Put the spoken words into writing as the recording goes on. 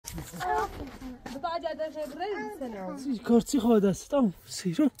بقى جاده خبره سلام سی کارتی خواهد است تام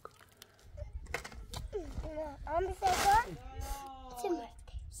سیرو عم سيكون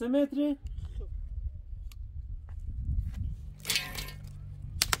 3 متر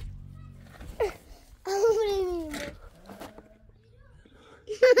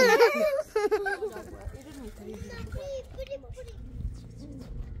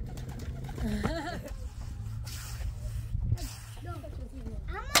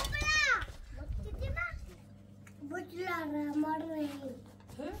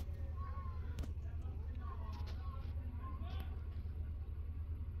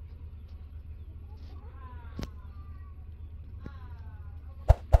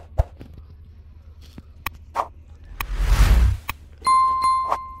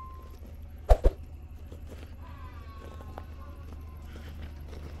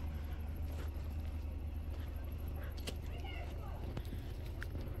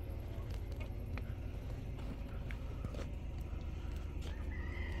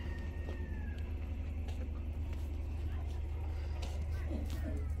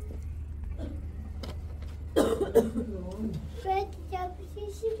Fred, já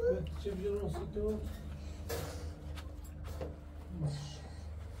precisa. چه بیارم سیتو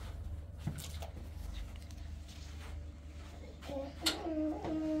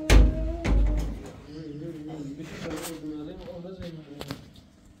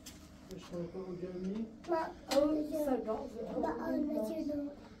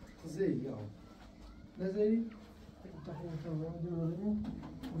زي نزلي تحية الله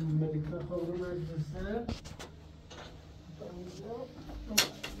الملكة خورنا الجسر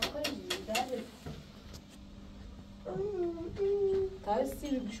تعال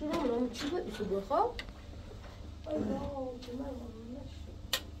السيل بشورة من عم تشوفها تشوفها خا الله جمال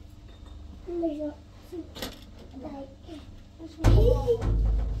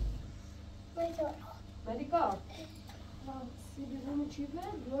ملكة السيل من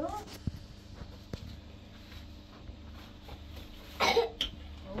تشوفها دورة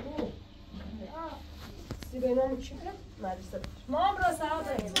السيل من عم تشوفها ما رسلت ما برا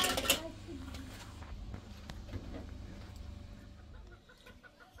ساعة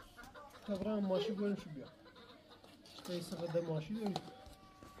طبعا ماشي بقول شو بيا استفاد ماشي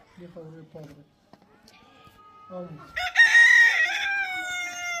يا خبري بابري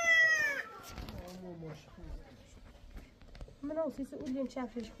ماشي من هو سيسي قول لي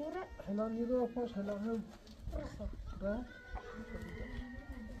مشاف ايش خورة هلا نيرو فاش هلا هم با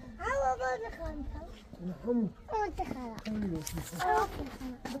نحم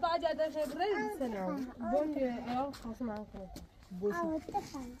بقى جاده خبره سلام بون يا خاص معكم بوش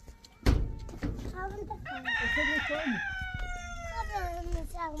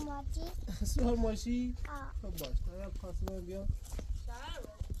سوار ماشي باش انا خاصه بيا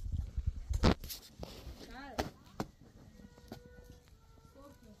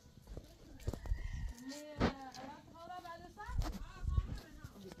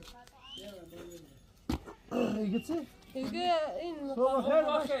قلتي يجي إن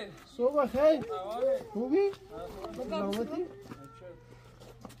صباح خير صباح خير خوبی سلامتی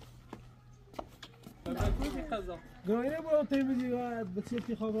گرایه با تیمدی و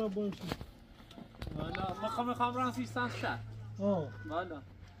بسیاری خبر باشی والا ما میخوام سیستان شهر والا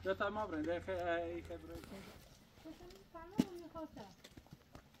دو تا ما برن ده خبره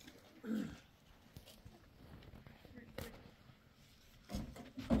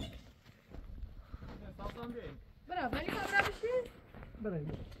برا ولی کامرا بشین برای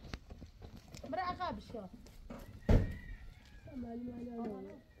برا عقب بشین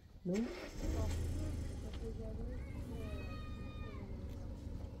نه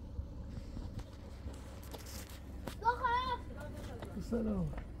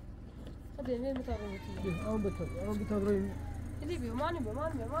سلام خدي مين متابعين عم بتابعين اللي بيو ماني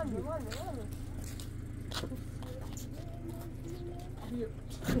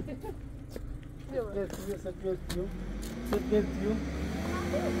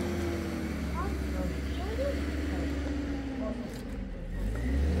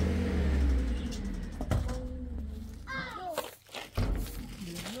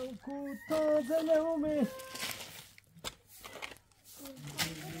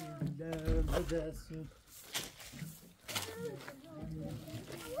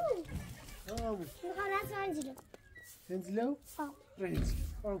تنزلوا؟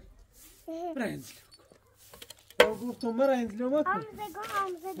 رينزلوا رينزلوا قلتم مرة ينزلوا ما عم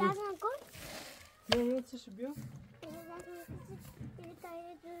زيدان نقول يا ايش بيو؟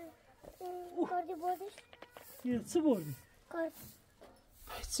 كاردي بودش يا صبوري كارد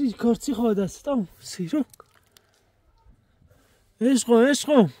كارتي خواهد است سیرو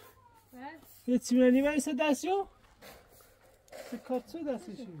عشقم یه چیمنی باید دستیو؟ کاتسو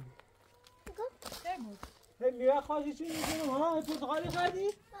دستشی میوه خواهی چی میکنم ها؟ پرتقالی خریدی؟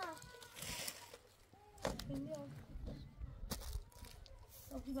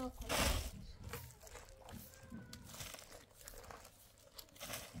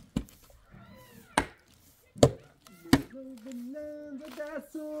 بلند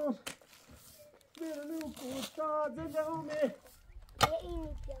دستون برنو کتا زدومه یه این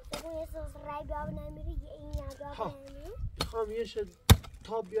میپیم بگو یه سوز رای بیاب نمیری یه این یاد نمیری میخوام یه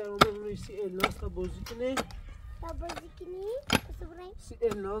تاب بیارم اونو سی الناز تا بازی کنه تا بازی کنی؟ بسو برای؟ سی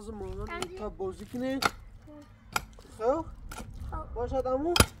الناز مامان تا بازی کنه خب؟ باشد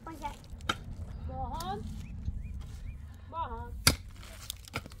امو؟ باشد باهان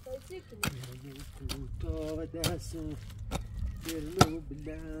بازی کنی کوتا و دستون برنو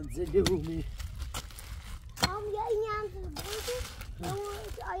بلند زدومه هم یا این هم تو بودی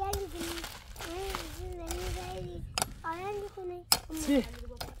آیان میکنی آیان میکنی چی؟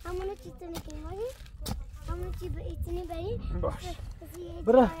 همونو چی تو میکنی باشی؟ همونو چی به ایتونی بری باش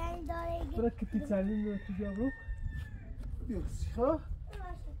برا برا که پیچرین رو تو جابرو بیاسی ها؟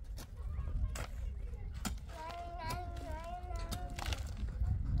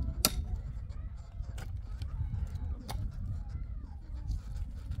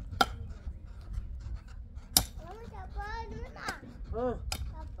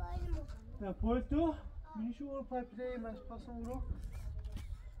 Na Porto, bicho o pai play, mas passa um ro.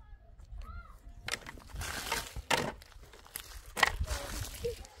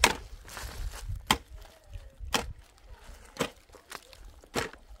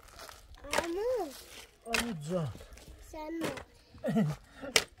 Amo já. Sen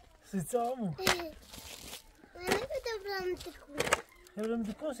Se amo. Ben ne kadar bulantık mı? Evrim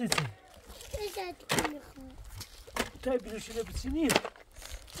de konseti. Güzel tıkmıyor mu? Tay birleşine bitsin.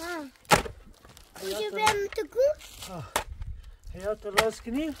 Ha. Güzel bulantık mı? Ha. Hayat rast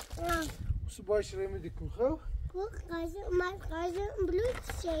kini. Ha. Su baş remi dikun khaw. Bu gazı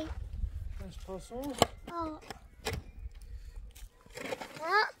blut şey. Mas passou. Ha.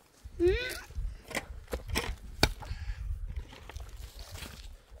 Ha.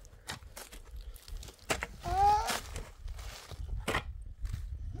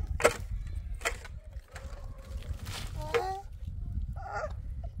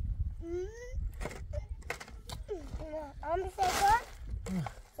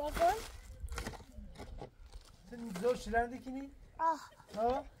 Şilendi kini? Ah.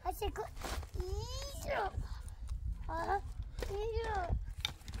 Ha? Aşık. İyice. Ha. İyice.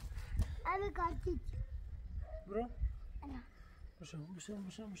 Abi kaçtı. Bro? Ana. Bışam.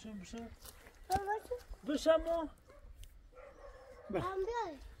 Babacığım. Bışam mı? Bak.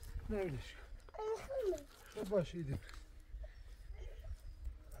 Amca. Nerede şu? Anasını. Başıydı.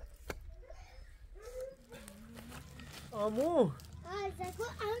 Amu.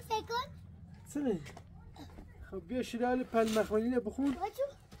 Sekon. Sene. خب بیا شیرال پل مخملی بخون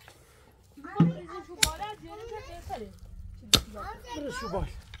Babacığım. شو بالا دیگه بهتره برو شو بال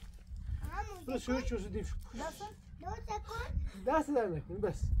برو شو چوزو دیم شو دو sekon. دست در نکن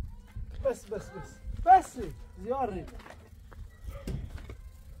بس زیار رید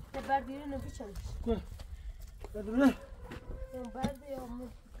یا بردیره نمیچنش نه بدونه یا برده یا مو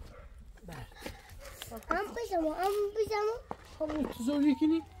بر Am pijama. همون تو زوری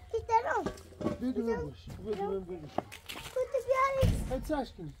کنی İsterim. بدونم باش Kutu bir هد ساش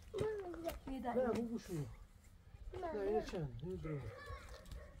کنی بیدار نه بو بوشونو نه اینه چند اینه درو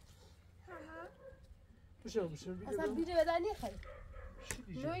بشم اصلا بیره بدن نخواه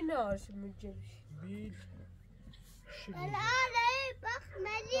نوی نارش مجبش بیل شیلی Helal bak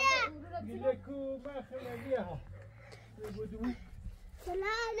Melia. گلکو مخملی ها بدون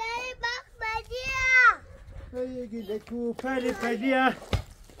Helal bak Melia. ای گلکو پلی ها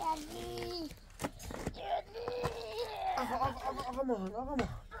آقا ما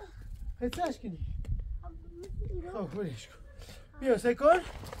هتساش کنی خب بریش کن بیا سکن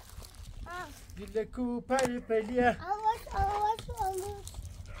گلکو پلی ها Avaş.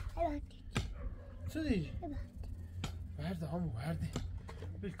 Evet. چه دیگه؟ برده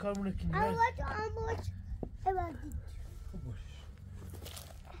بیل کارمونه کنی Avaş. Evet. خب بریش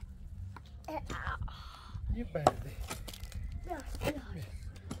یه برده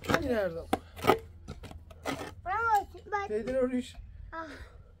این هردم دیدن اوریش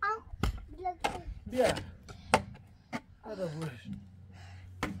بیا هده بریش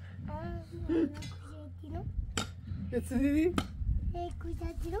یه چه دیدی؟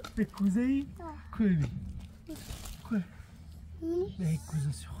 به کوزه ای؟ کوی بی به ای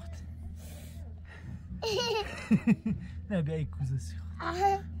کوزه سیخوت نه به ای کوزه سیخوت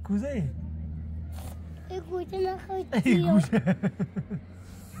کوزه ای؟ گوشه نخواهید ای گوشه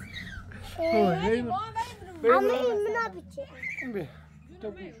اما این نبیچه بیا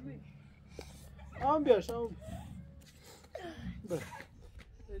تو گوش آم بیاش آم بیا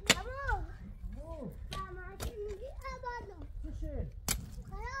اما ماما چی میگی آبادم چشه؟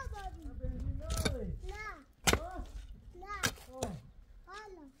 خیلی آبادی نه نه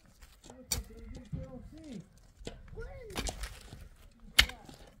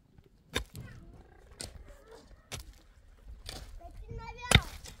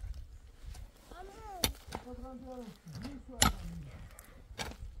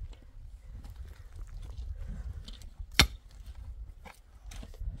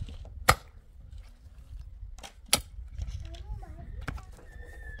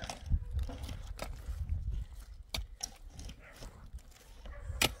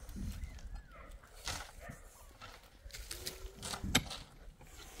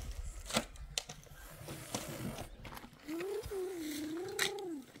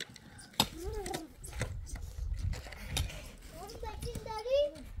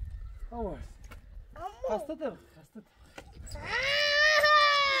حالا خسته دار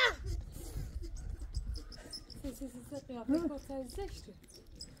قیافه کارتر زشته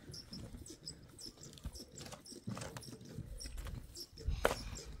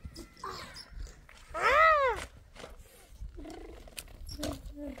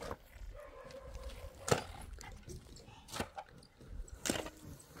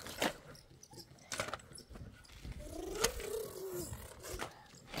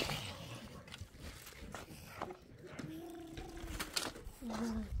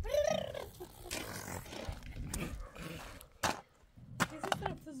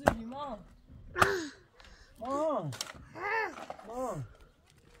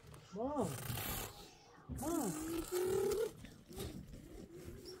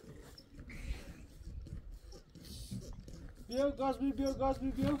بیا گاز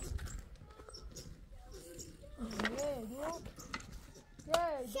بیا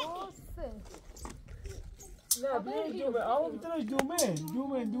نه بیا دومه اما بیترش دومه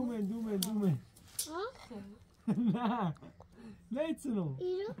نه ایتسنو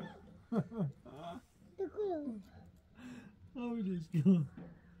ایرو دکلو آویدش کن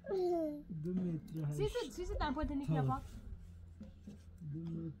 2 متر 80 چیزی در پایتنیک نبا 2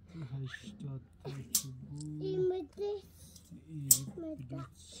 متر 80 این متر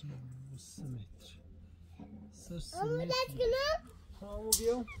 3 متر اما دست کنم همو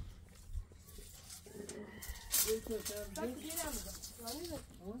بیام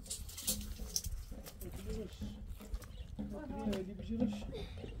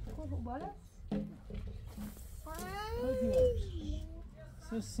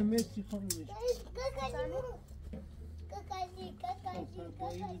سه متری خواهیدش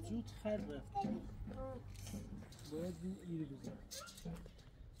پایی وجود خرد رفت باید این ایره بزن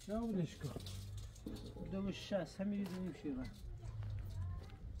چه بودش کن 2.60 همین ایده نمیشه من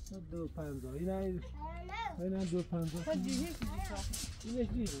 2.50 این هم 2.50 اینش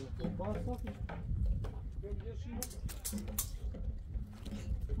دیده باز صافی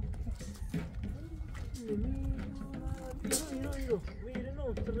ایرو میره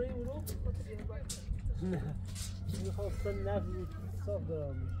نه 3 یورو نه میخواستن نفت صاف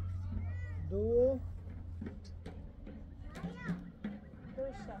دارم 2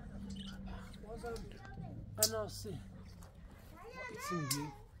 بازم قناصه ایتسini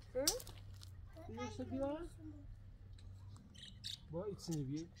اینو بیار با ایتسini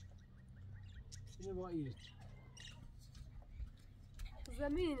بیار اینو با ایت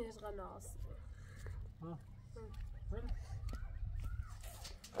زمینش قناص ها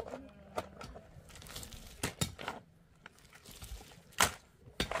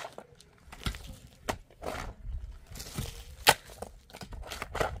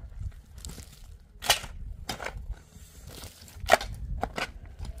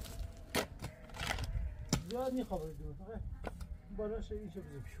زیاد میخوابه دو فقط بالاش ایشو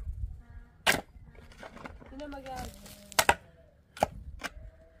بزن شو اینو مگر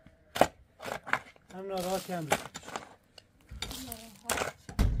هم ناراحتی هم بزن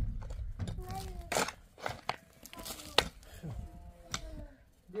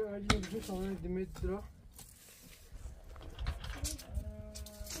بیا علی بزن شما دمید درا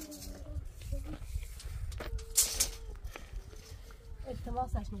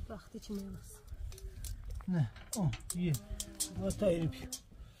التماسش متوقتی چی نیست نه یه با تایری بیو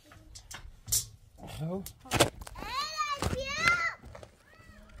خب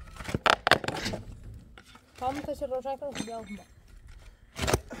هم تشه روشن کنم که بیام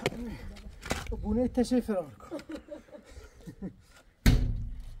با بونه تشه فرار کن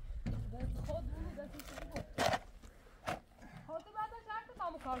خود بونه دستی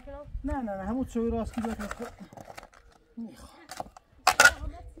کار کنم؟ نه همون چوی راست که بیاد میخوام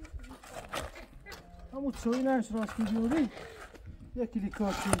همون چوی نش راست که بیاری یکی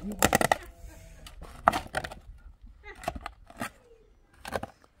لیکار چیدی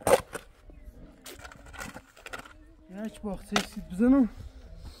یک باخته سید بزنم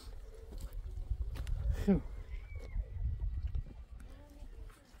خب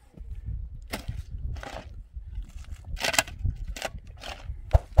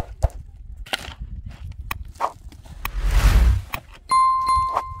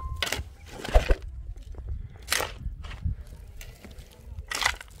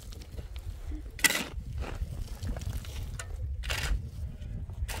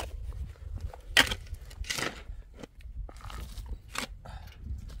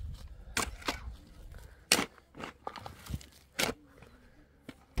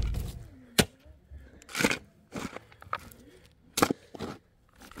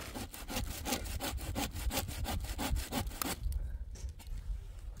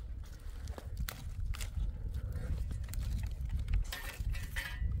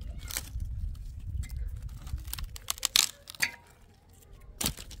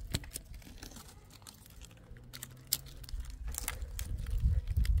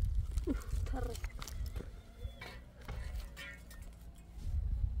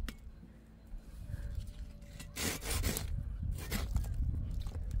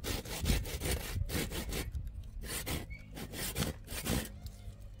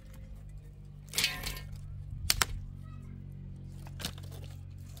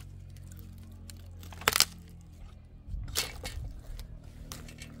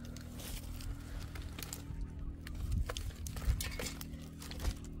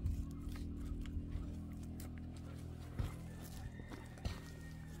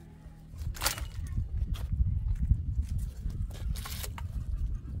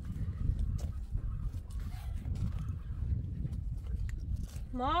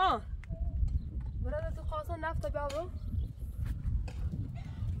ما برای تو خواستن نفت بیا برو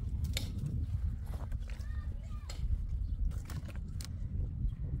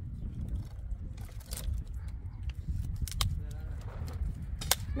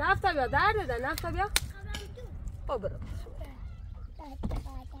نفت بیا درد ده نفت بیا او برو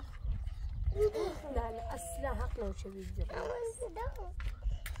نه اصلا حق نوشه بیدی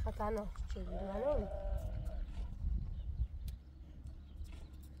خطا نوشه بیدی معلوم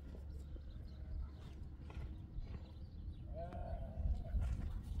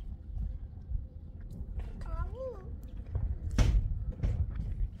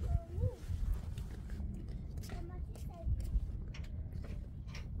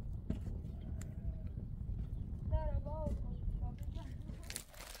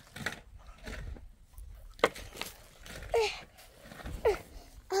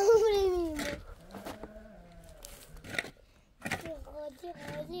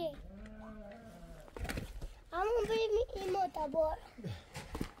همون بریم این متبار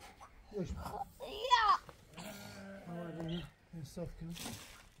یا انصاف کنم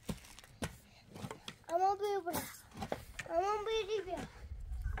اما بیا برا اما بری بیا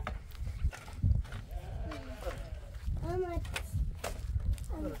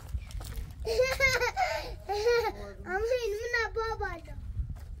اما اینو نبا بالا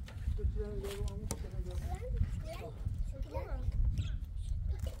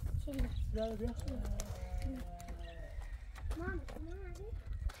بیا مام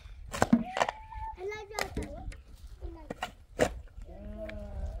الا جاتا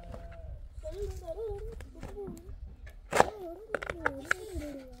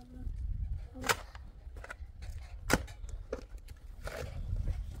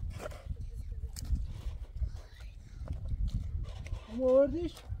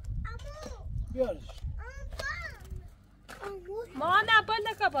آوردیش؟ بیارش ما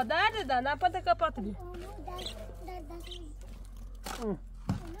نپل کپا درد ده نپل کپا تبی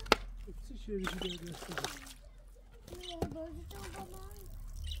چی شیرشی داری دسته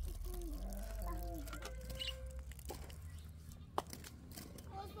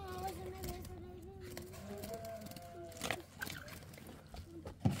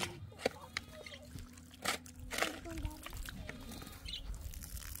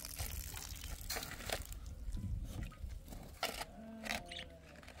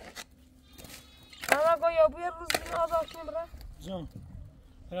یا بوی روز بین آزاد کنم جان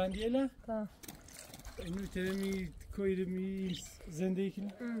پرندیه نه؟ تا اینو ترمی کویرمی زندگی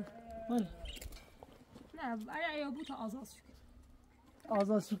کنه؟ ولی نه یا بو تا آزاد شد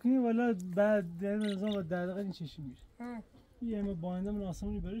آزاد شکنی ولی بعد در نظام و در دقیقه این چشم میشه یه همه باینده من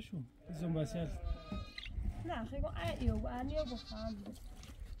آسمونی برشون این زنبسی هست نه خیلی یا بو یا بو خواهم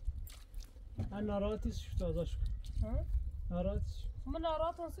من narrates شو تازه شو narrates من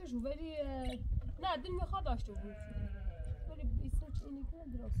نارات هستش ولی نه دل میخواد داشته بود ولی ایسوچ اینی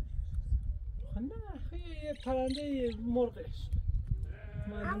که درست نه خیلی یه پرنده مرغش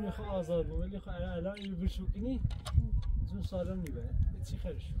من دل میخواد آزاد بود ولی الان این بشو کنی زون سالم میبره به چی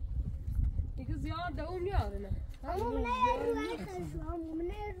خیرش دیگه زیاد دوم نیاره نه اما من روی خرشو اما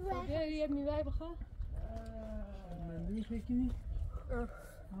من روی یه میوه بخواه من دل میخواد کنی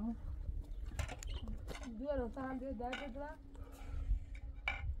دوارم فهم بیاد درد دارم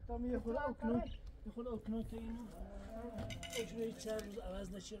tam یه خود اکنون که اینو اجرای چند روز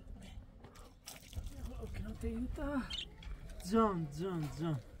عوض نشه یه خود اکنون که اینو تا جان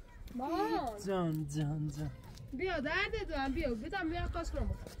بیا درد دارم بیا بدم بیا قاس کنم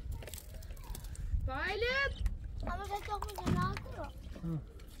پایلت اما که تو خود نکنم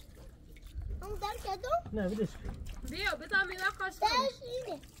اما در کدوم؟ نه بدش بیا بدم بیا قاس کنم درش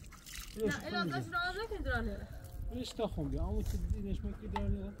اینه نه الازش راز نکن درانه بدش تا خون بیا اما تو اینش مکی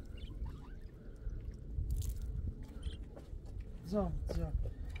درانه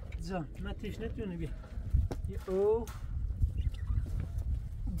جان من تشنه تونه بیا او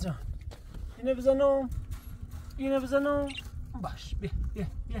جان اینه بزنم باش بیا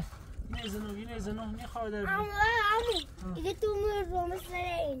اینه بزنم میخواد در بیا اما دیگه تو رو مثل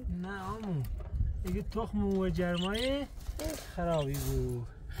این نه امو دیگه تخم و جرمای خرابی بود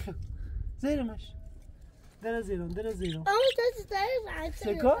زیرمش در زیرم اما تو داری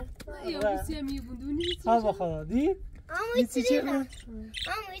سکا؟ یا بسیار میبوندونی ها بخدا دی؟ اما چی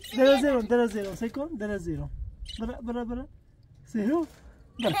در زیرم سکن در زیرم برا زیرم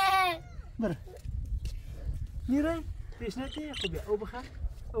برا میره پیشنتی خوبی او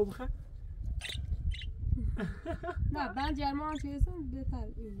بخواه نه من جرمان چیزم بهتر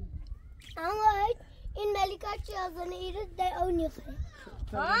اما این ملیکا چی آزانه ایره در او نیخه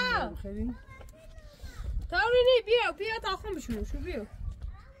خیلی تاورینی بیا تا خون بشونو شو بیا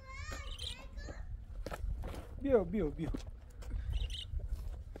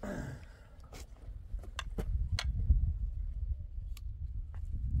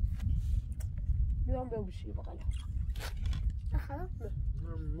بیام بشی بقلا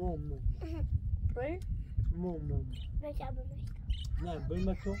مو بایی؟ مو نه بایی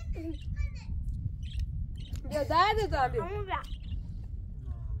مکو بیا درد دارم بیا اما بیا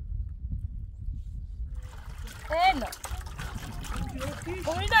ایلا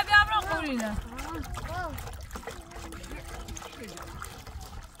قورینه بیا برا قورینه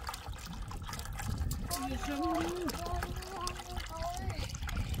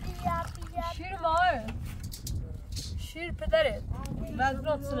شیر ماه شیر پدرت بعد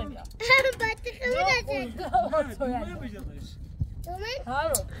برات سنه بیا بطه خیلی دومن؟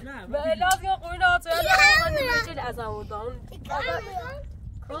 هارو به علاف یا قورینه ها توی من نمیشید از آوردان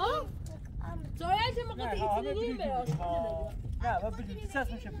کام؟ زایت مقدر ایتلی نیم براش نه با بجید دیسه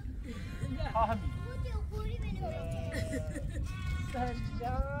اسمشه بجید ها همین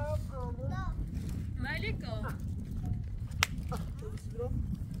ملیکا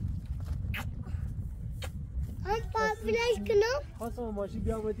هم پاپیلش کنم خواستم ماشی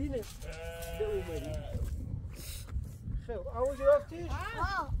بیا آمدینه بیا اومدی خیلی اما جرافتیش؟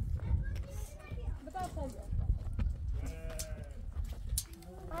 بتا خون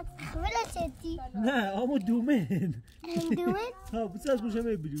نه اما دومن دومن؟ ها بس از گوشه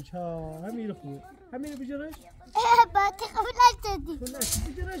میبیلوچ ها همین خوبه همین بجرش؟ بطه خیلی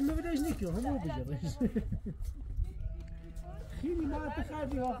دادی بجرش مبیدش نیکیو همون بجرش خیلی ما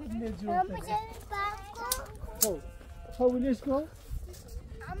تخیلی ها خود نجور هم بجرش برم کن خواهیلش کن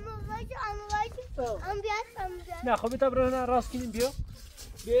اما باشه هم بیاد نه خب بیتا برای راست کنیم بیا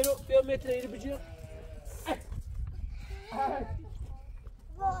بیا متر ایرو بجر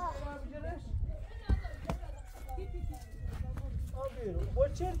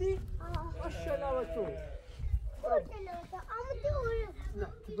بود چردی؟ ماشاءالله و تو نه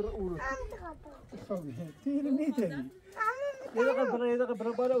تبرا اورو تیر نیتری یه دقیقه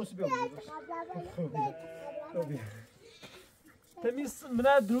برا بالا اوس بیا تمیز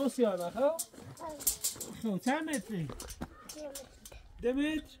منه دروس یا نه خب چند متری؟ 2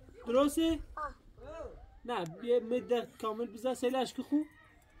 متر درسته؟ نه یه متر کامل بزن سیلش که خوب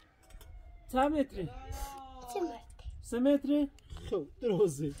چند متری؟ 3 متری؟ خب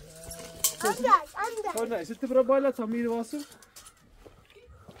درسته خب نه ایسه برا بالا تا میره واسه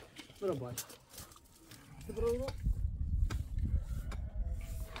برا بالا برا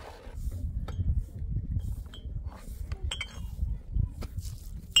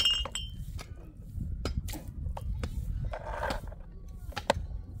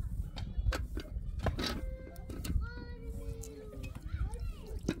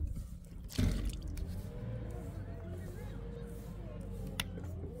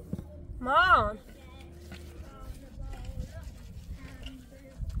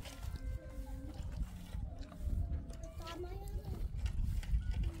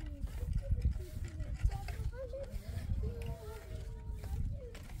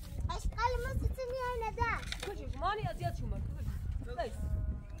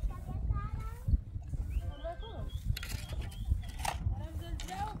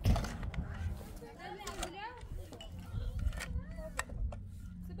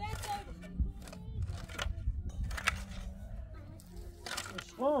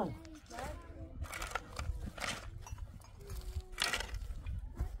آه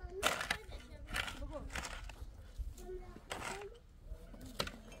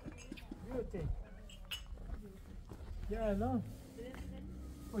بیوته یا الان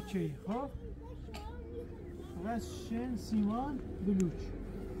اوکی خب بس شن سیمان بلوچ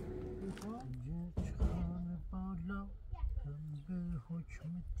خانه بالا به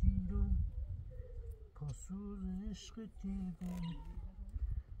حکم تیرم پاسور عشق دیدم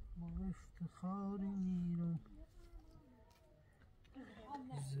با افتخاری میرم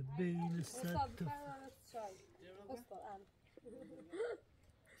زبین صد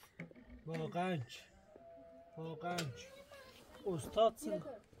با قنج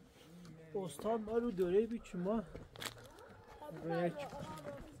استاد ما رو دوره بی که ما یک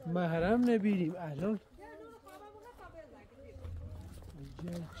محرم نبینیم الان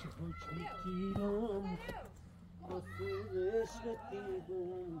چه حکم تیرم پاسور عشق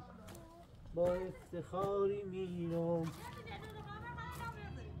دیدم با افتخاری میرم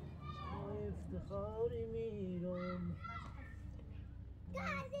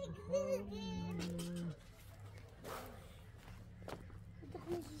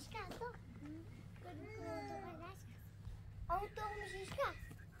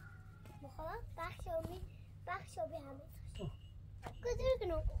بخشو به همه کدر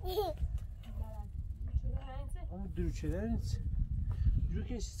کنم اما دروچه دارید جو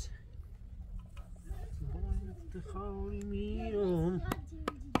کشید با افتخاری میرم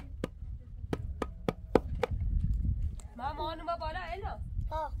مامانو ما بالا اینا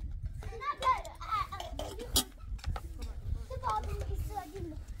ها تو بابیم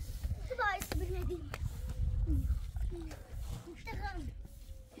ایستادیم تو باعث بردیم تخم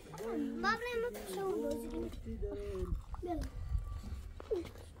بابیم ما کشون بازی کنیم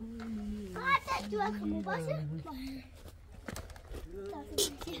حتی تو اخمو باشه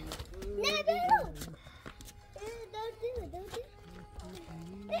نه برو دردیم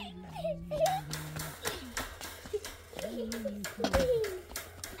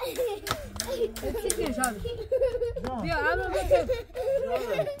بیا همه بکن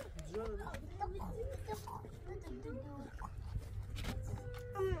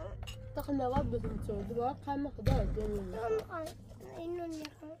تاخد مواد بدون تو دبا قام خدا دنيا اینو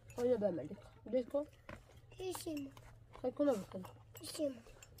نخوام ولا بعمل ليكم کشیم خليكم بخير کشیم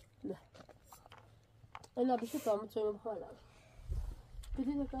لا انا بشو طعم تسوي بخير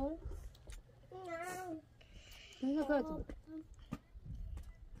بدي كمان نه هذا كاتب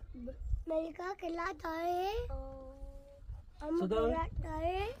ملکا کلا داره اما صدا؟ کلا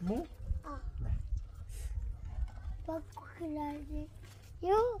داره مو؟ باکو کلا داره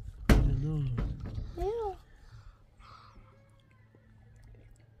یو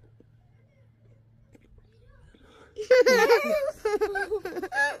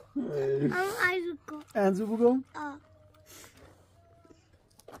اما عايزه کو انزو بگم؟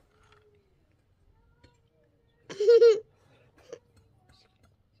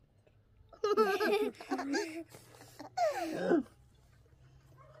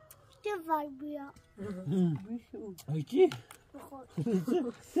 چه وای بیا ایکی؟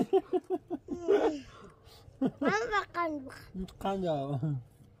 من بقند بخند قنجا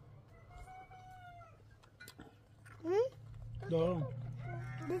دارم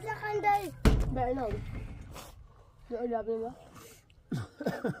دیگه خندایی بعنا نقول يا بني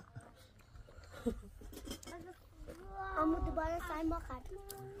اما دوباره سعی ما خرد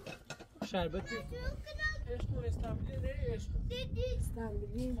شربت عشق و استنبولی نه عشق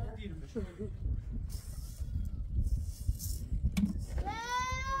استنبولي دیر بشه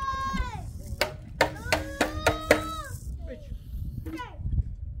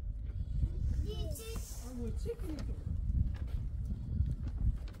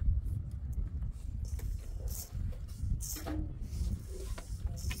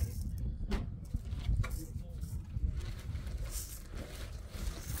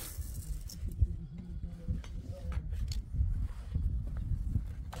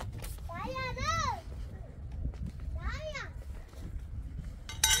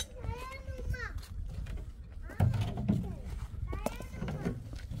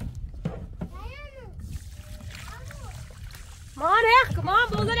مامان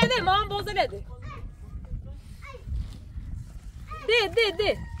بوزه نده ده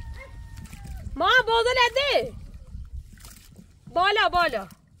مامان بوزه نده بالا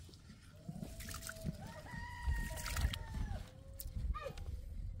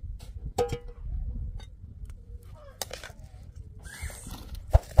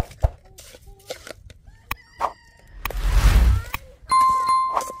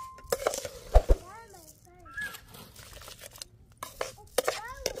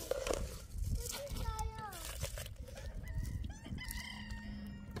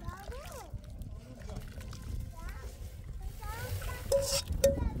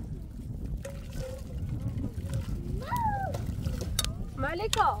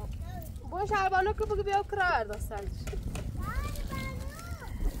مونیکا بون شربانو که بگو بیا کرار دستن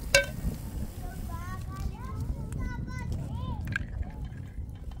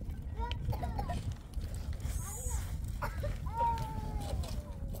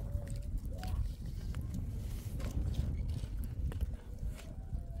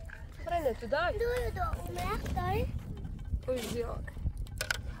برنه تو داری؟ دو عمرک داری؟ اوی زیاد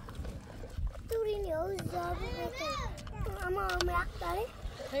دورینی اوی زیاد اما عمرک داری؟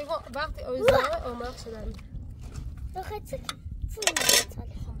 وقتی اوی زیاد عمرک شدن بخیر چه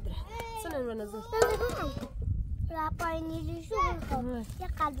سنن رو نزد رپای نیلیشو بخواب یه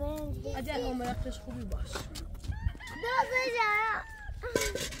قلبه نیلیشو اگر عمرکش خوبی باش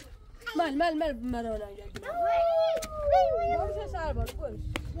مل مرانه گردیم برش شربانو برش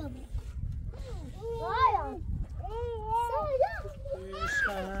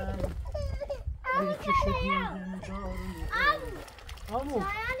آمو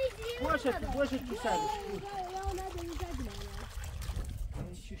باشه تو سرش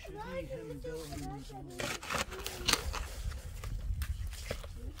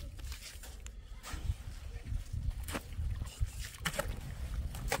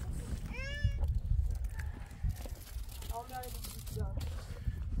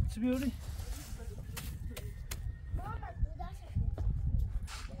چی بیاری؟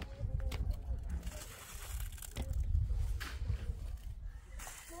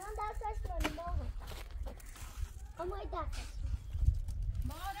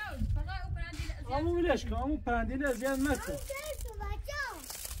 آمو میلش که آمو پرندیل ازیاد مکن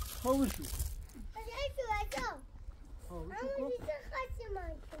خوابشو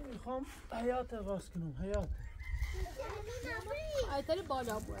میخوام حیات باز کنم حیات ایتری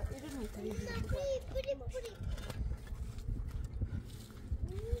بالا بود ایرون میتری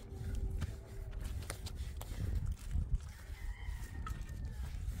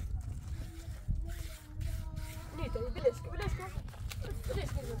نیتری بلش کن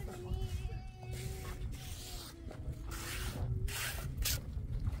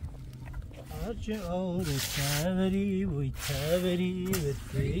هرچه آره تبری وی تبری به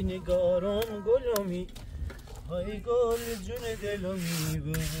تی نگارم گلومی های گل جون دلومی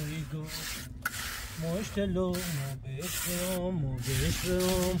وی گل مشتلو مو بش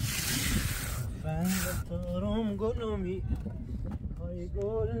برم فنگ تارم گلومی های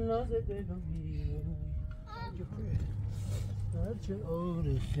گل ناز دلومی هرچه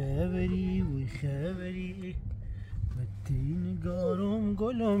آره خبری وی خبری به تی نگارم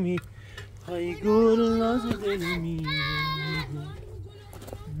گلومی های گل ناز دلمی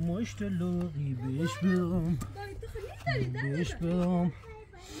مشت لوقی بش برم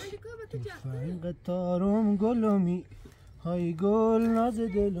فنگ تارم گلومی های گل ناز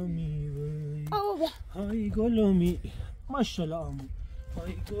دلمی های گلومی ماشالله آمو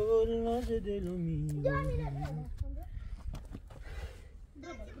های گل ناز دلمی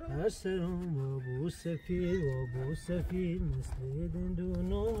هر سرم بابو سفیر مثل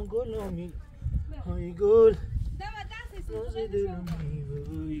دندونم گلومی های گل ناز دلمی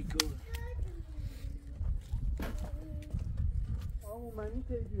وی گل آمو منی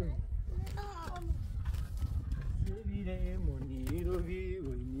تیدیو زبیره منی روی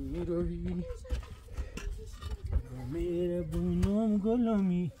وی روی میره بونم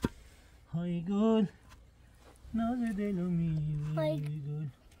گلومی های گل ناز دلمی وی گل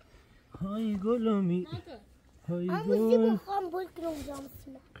های گلومی های گل خواهم بول کنم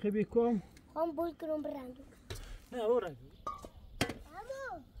جامسیمه خیلی کم خواهم بول کنم برندو نه برای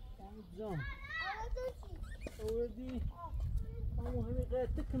امو جام آوردی امو همه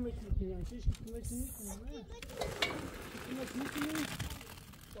قطعه کمک میکنی یعنی چیش که کمک میکنی نه کمک میکنی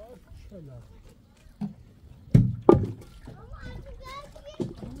باید چلا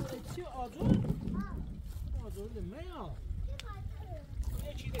امو چی آجور؟ آجور دمه یا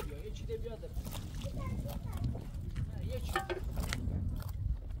یه چی ده بیا در یه چی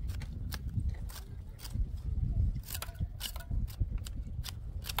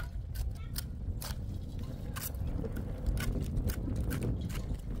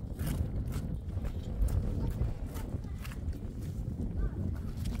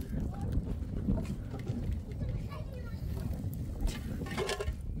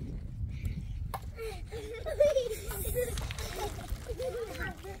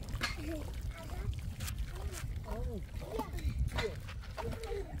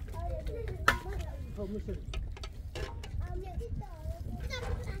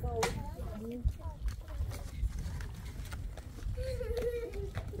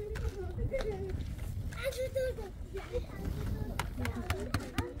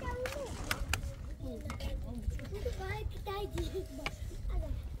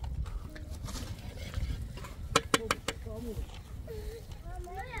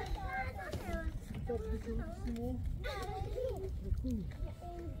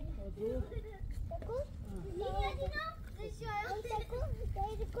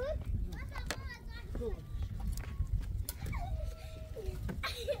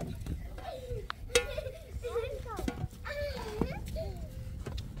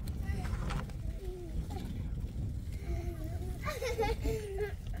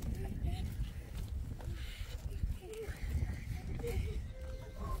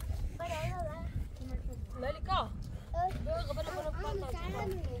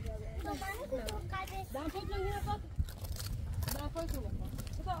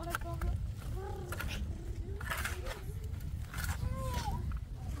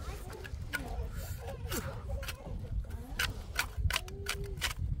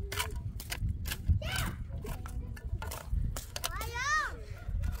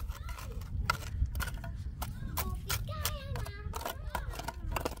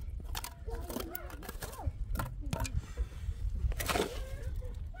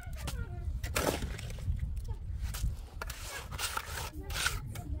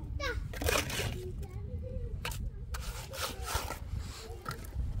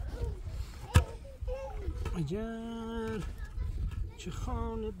اگر چه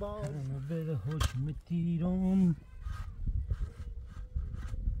خانه بارم بره حکم تیرم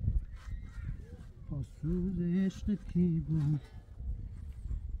پاسوز عشق کی بود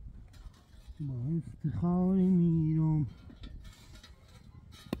با افتخاری میرم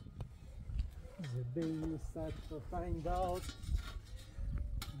زبین صد تفنگ داد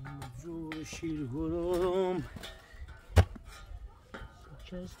جور شیر گرم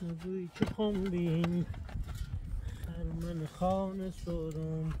کس نبوی که خون بین من خانه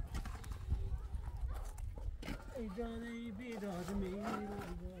سرم ای جان ای بیداد میرم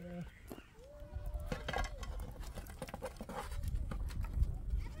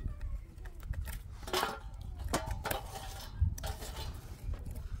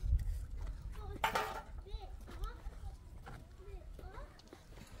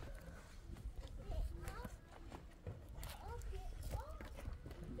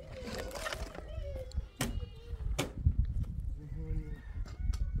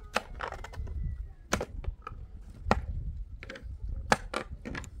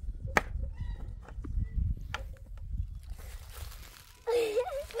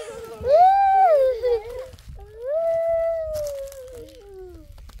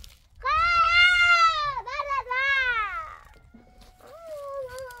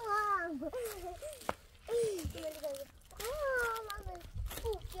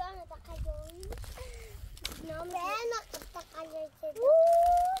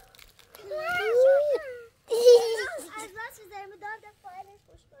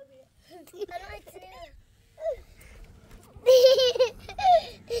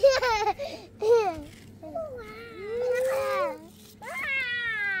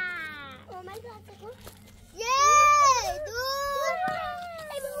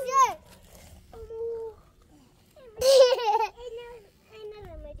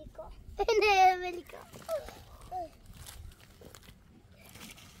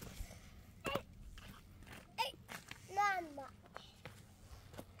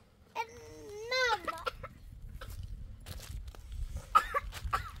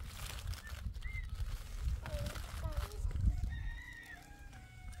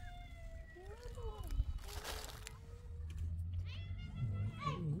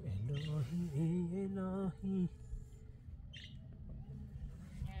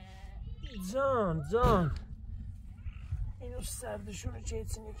جان اینو سردشون چه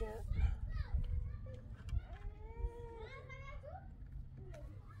ایتینی کرد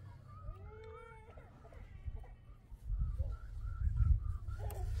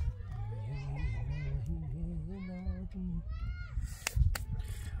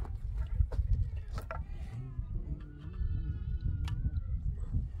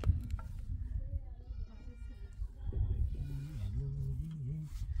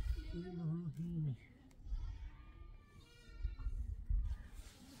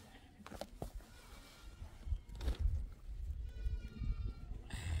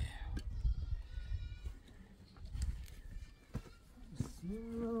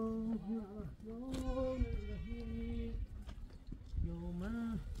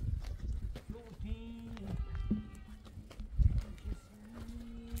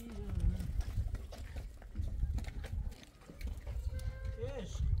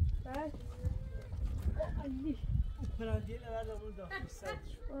پرندیه نبردم اون داخل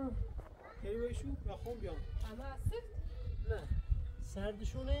سردشون یعنی بایشون یا خون بیام اما سفت؟ نه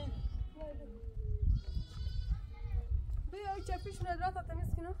سردشونه بیا ای چپیشون را تا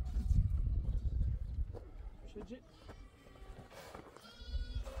تمیز کنم شجع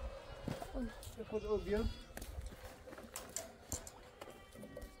خود او بیام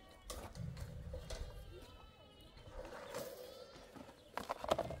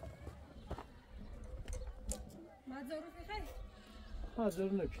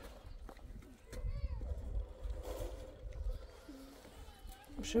حاضر نبی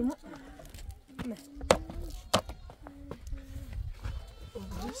شما نه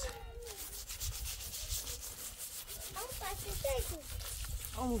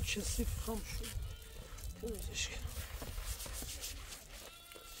همون کسی خام شد تمیزش کنم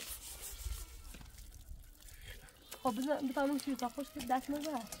خب بتانم چی تا خوش که دست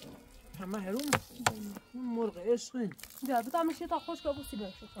نزد همه هرون مرغ عشقین بیا بتانم چی تا خوش که بوسی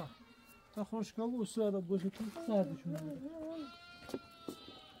بشه تا خوش که بوسی آره باشه تو سردشون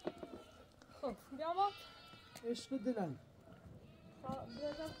خب بیا ما عشق دلم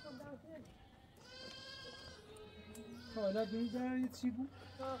حالا ببین یه چی بود؟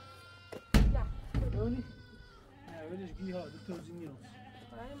 نه ببینی؟ نه ولش گیه ها دو توزی نیاز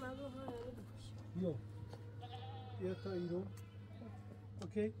بیا تا ایرون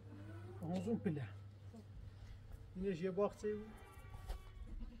اوکی؟ هنزون پله اینش یه باخته بود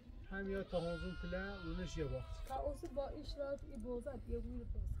هم یا تا هنزون پله اونش یه باخته تا اوسی با اشراف ای بازد یه گویر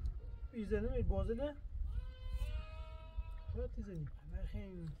باز ایزنه می بازه نه؟ خواهد تیزنی همه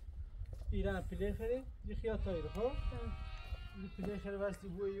خیلی ایران پله خیلی یه خیال تا ایرون ها؟ این پله خیلی وستی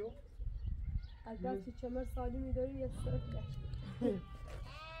بوی یو البته چمر سالمی داری یه سر پلش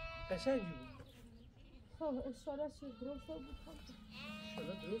قشنگی بود خب اشاره چه درست بود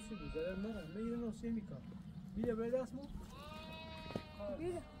اشاره درستی بود زرر نرم من یه نوسیه میکنم بیا باید دست مون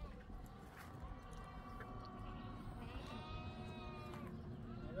بیا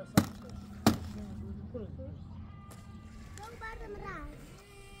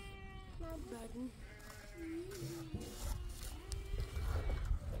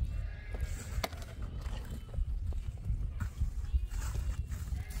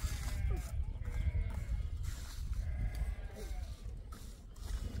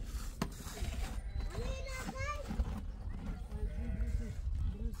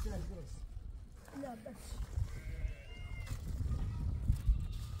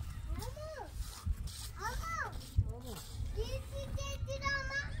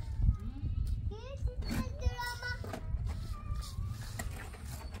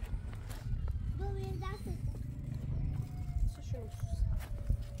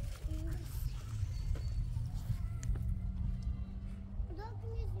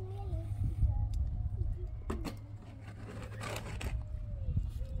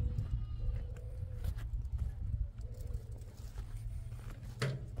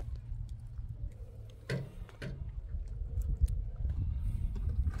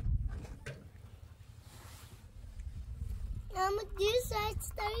Do you side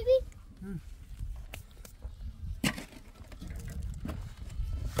baby?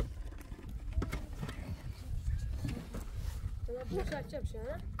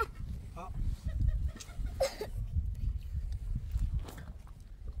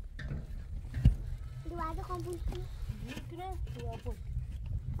 Du hade kompost.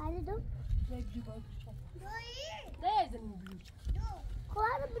 Hade du?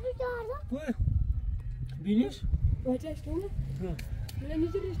 Kvar blir det här. بینیش؟ وجهش کنه؟ من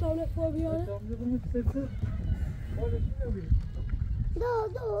نمی‌تونی تاونه خواب بیاره؟ تاونه کنم تفسیر. حالش نمی‌بینی.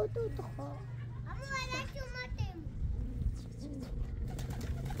 دو خواب. اما ولی اومدیم.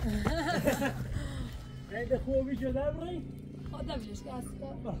 ده خوابی شده برای؟ آدم بهش که هست.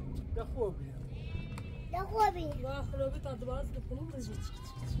 ده خوابی. ده خوابی. ما خرابی تا دوباره بکنیم بزنیم.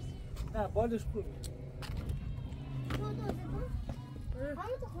 نه بالش خوبه.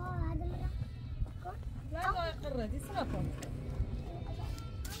 همون تو خواب هذا مرة. لا لا يقرر دي سلطة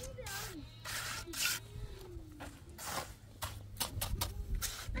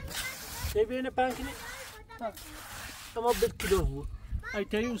ببینه پنکینه اما بد کیلو بود ای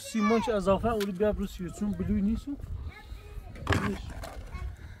تایی سیمانش اضافه اولی بیا بروسیو چون بلوی نیستو نیست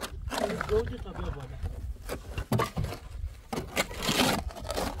گودی قبل بالا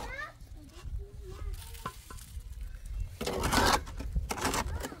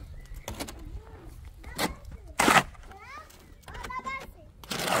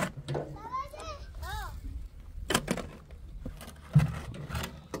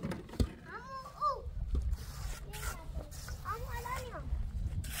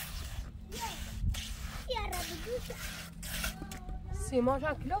سیمان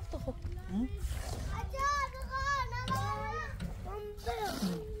شان کلافت خو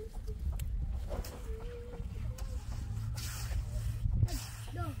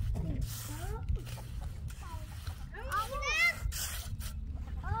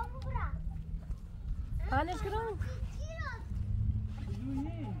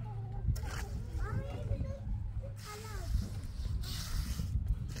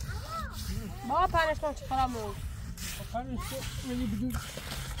آقا پنج کن چه خراب نمون پنج کن منی بدون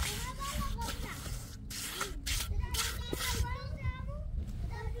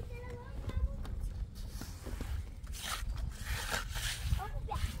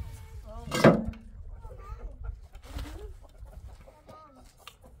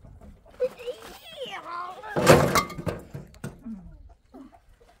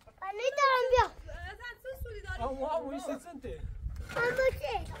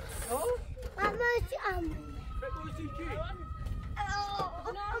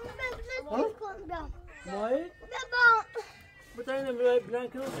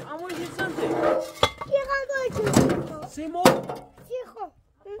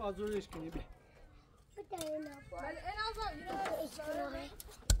آزورش کنی بیا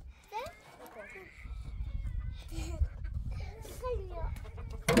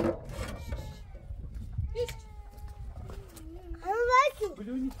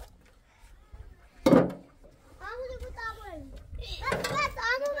بلونی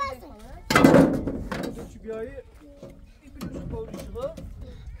چی بیایی این بلوشو باوری شما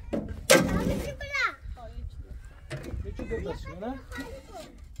یکی دو دست کنه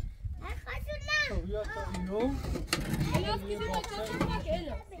بیا تا اینو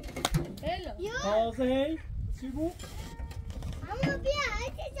تازه هی چی بود؟ اما بیا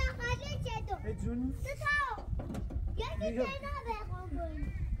ایچه جا خاله چه دو ای جون یکی جا بخون بایی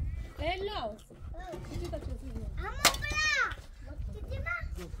الا اما بلا چیزی ما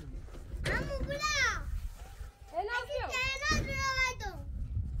اما بلا الا بیا ایچه جا بخون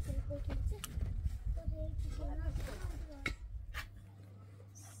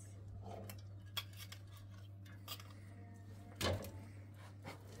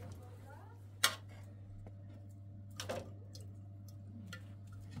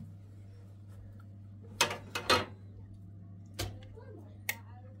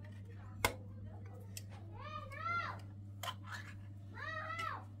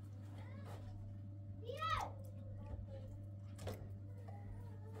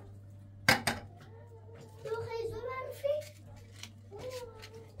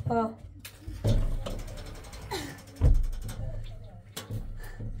ها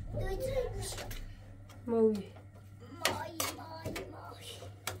موی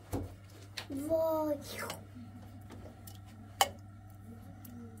وای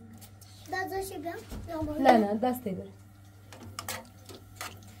دستش بیام نه نه دست بره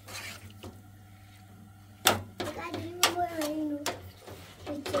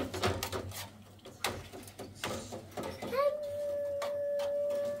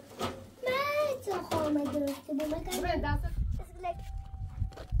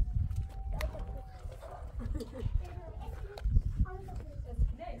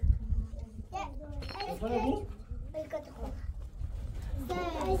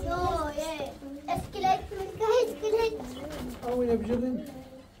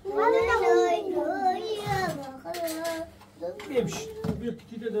Neymiş? Bir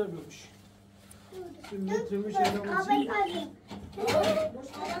kiti de dermiş. Şimdi tümü şeyden olsun.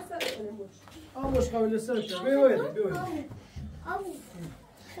 Ama boş kabul etsene. Bir öyle, bir öyle.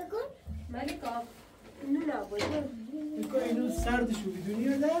 Malika ne yapıyor? اینو سردش بودی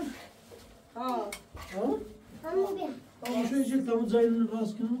دنیا نه؟ ها Ama şöyle şey tam uzayını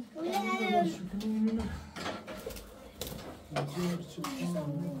rast kılın.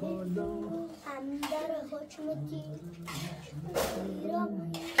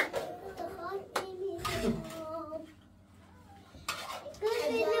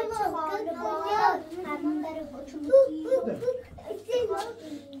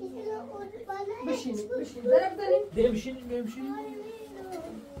 Devşin.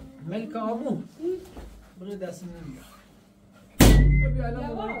 Melika amu. Bunu dersin diyor. Bir alam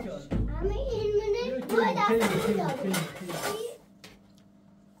olarak ya. Ama ilmini böyle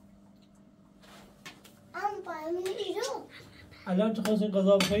الان تخواستین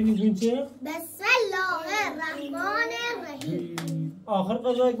غذا بخورین این چه؟ بسم الله الرحمن الرحیم آخر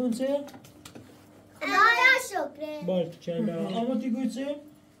غذای گون چه؟ خدایا شکر باریکلا اما تی گون چه؟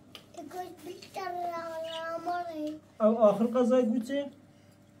 گوش بیشتر رحمانی او آخر غذای گون چه؟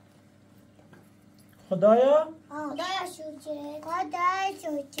 خدایا؟ خدایا شکر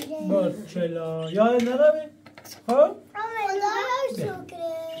باریکلا یاد نروی؟ خب؟ خدایا شکر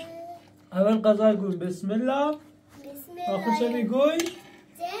اول غذای گون بسم الله بسم آخر چه الله میگوی؟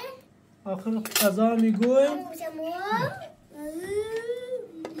 آخر غذا میگوی؟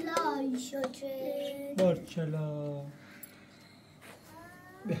 لا شکر باریکلا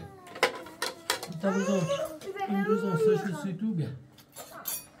بیا تابزون این روز آسایش سیتو بیا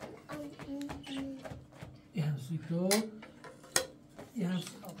یه هم سیتو یه هم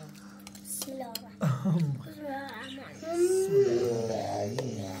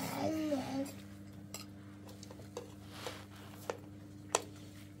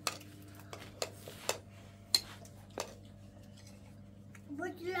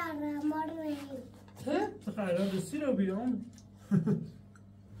قرار رسی رو بیام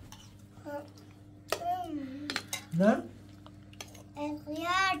نه؟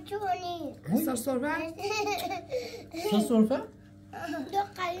 اخیار چونی سرسرفه؟ سرسرفه؟ دو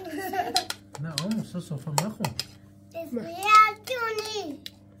قلیم نه آمو سرسرفه نخون اخیار چونی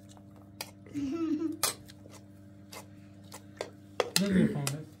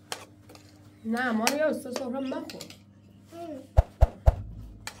نمیخوامه نه ماریا سرسرفه مخور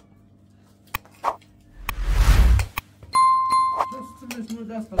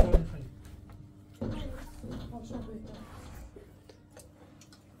دست قدر